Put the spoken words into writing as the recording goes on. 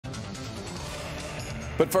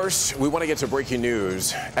But first, we want to get to breaking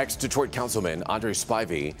news. Ex-Detroit Councilman Andre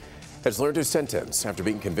Spivey has learned his sentence after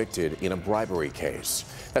being convicted in a bribery case.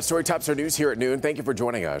 That story tops our news here at noon. Thank you for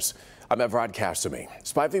joining us. I'm Evrod Kasumi.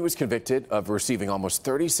 Spivey was convicted of receiving almost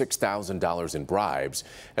 $36,000 in bribes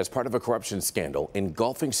as part of a corruption scandal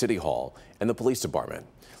engulfing City Hall and the police department.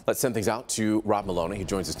 Let's send things out to Rod Maloney. He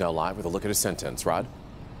joins us now live with a look at his sentence. Rod?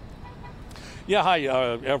 Yeah, hi,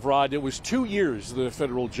 Evrod. It was 2 years the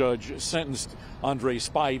federal judge sentenced Andre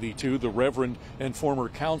Spivey to. The Reverend and former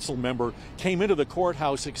council member came into the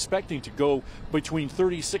courthouse expecting to go between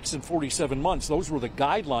 36 and 47 months. Those were the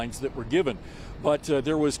guidelines that were given. But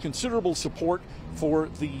there was considerable support for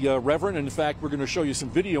the Reverend. In fact, we're going to show you some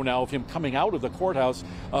video now of him coming out of the courthouse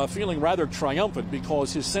feeling rather triumphant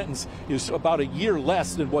because his sentence is about a year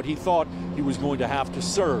less than what he thought he was going to have to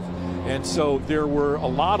serve. And so there were a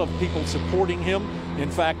lot of people supporting him. In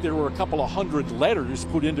fact, there were a couple of hundred letters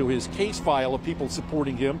put into his case file of people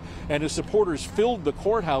supporting him, and his supporters filled the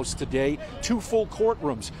courthouse today, 2 full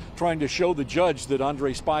courtrooms, trying to show the judge that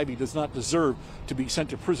Andre Spivey does not deserve to be sent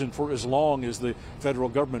to prison for as long as the federal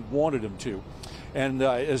government wanted him to. And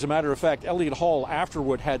as a matter of fact, Elliott Hall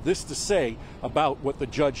afterward had this to say about what the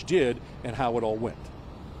judge did and how it all went.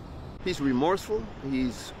 He's remorseful.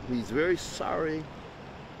 He's very sorry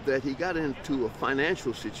that he got into a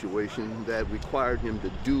financial situation that required him to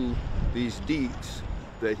do these deeds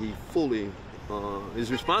that he fully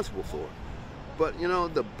is responsible for. But, you know,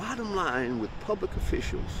 the bottom line with public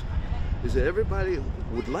officials is that everybody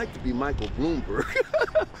would like to be Michael Bloomberg.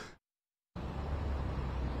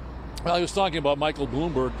 Well, I was talking about Michael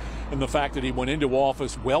Bloomberg and the fact that he went into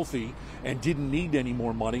office wealthy and didn't need any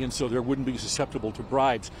more money, and so there wouldn't be susceptible to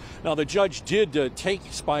bribes. Now, the judge did take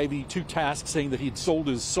Spivey to task, saying that he'd sold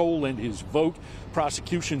his soul and his vote.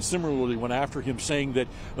 Prosecution similarly went after him, saying that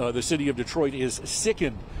the city of Detroit is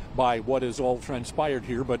sickened by what has all transpired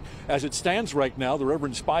here. But as it stands right now, the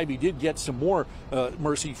Reverend Spivey did get some more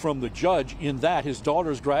mercy from the judge in that his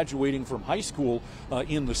daughter's graduating from high school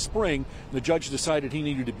in the spring. The judge decided he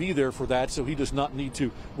needed to be there for that, so he does not need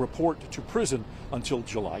to report to prison until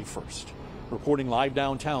July 1st. Reporting live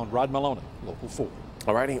downtown, Rod Maloney, Local 4.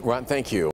 All righty, Rod, thank you.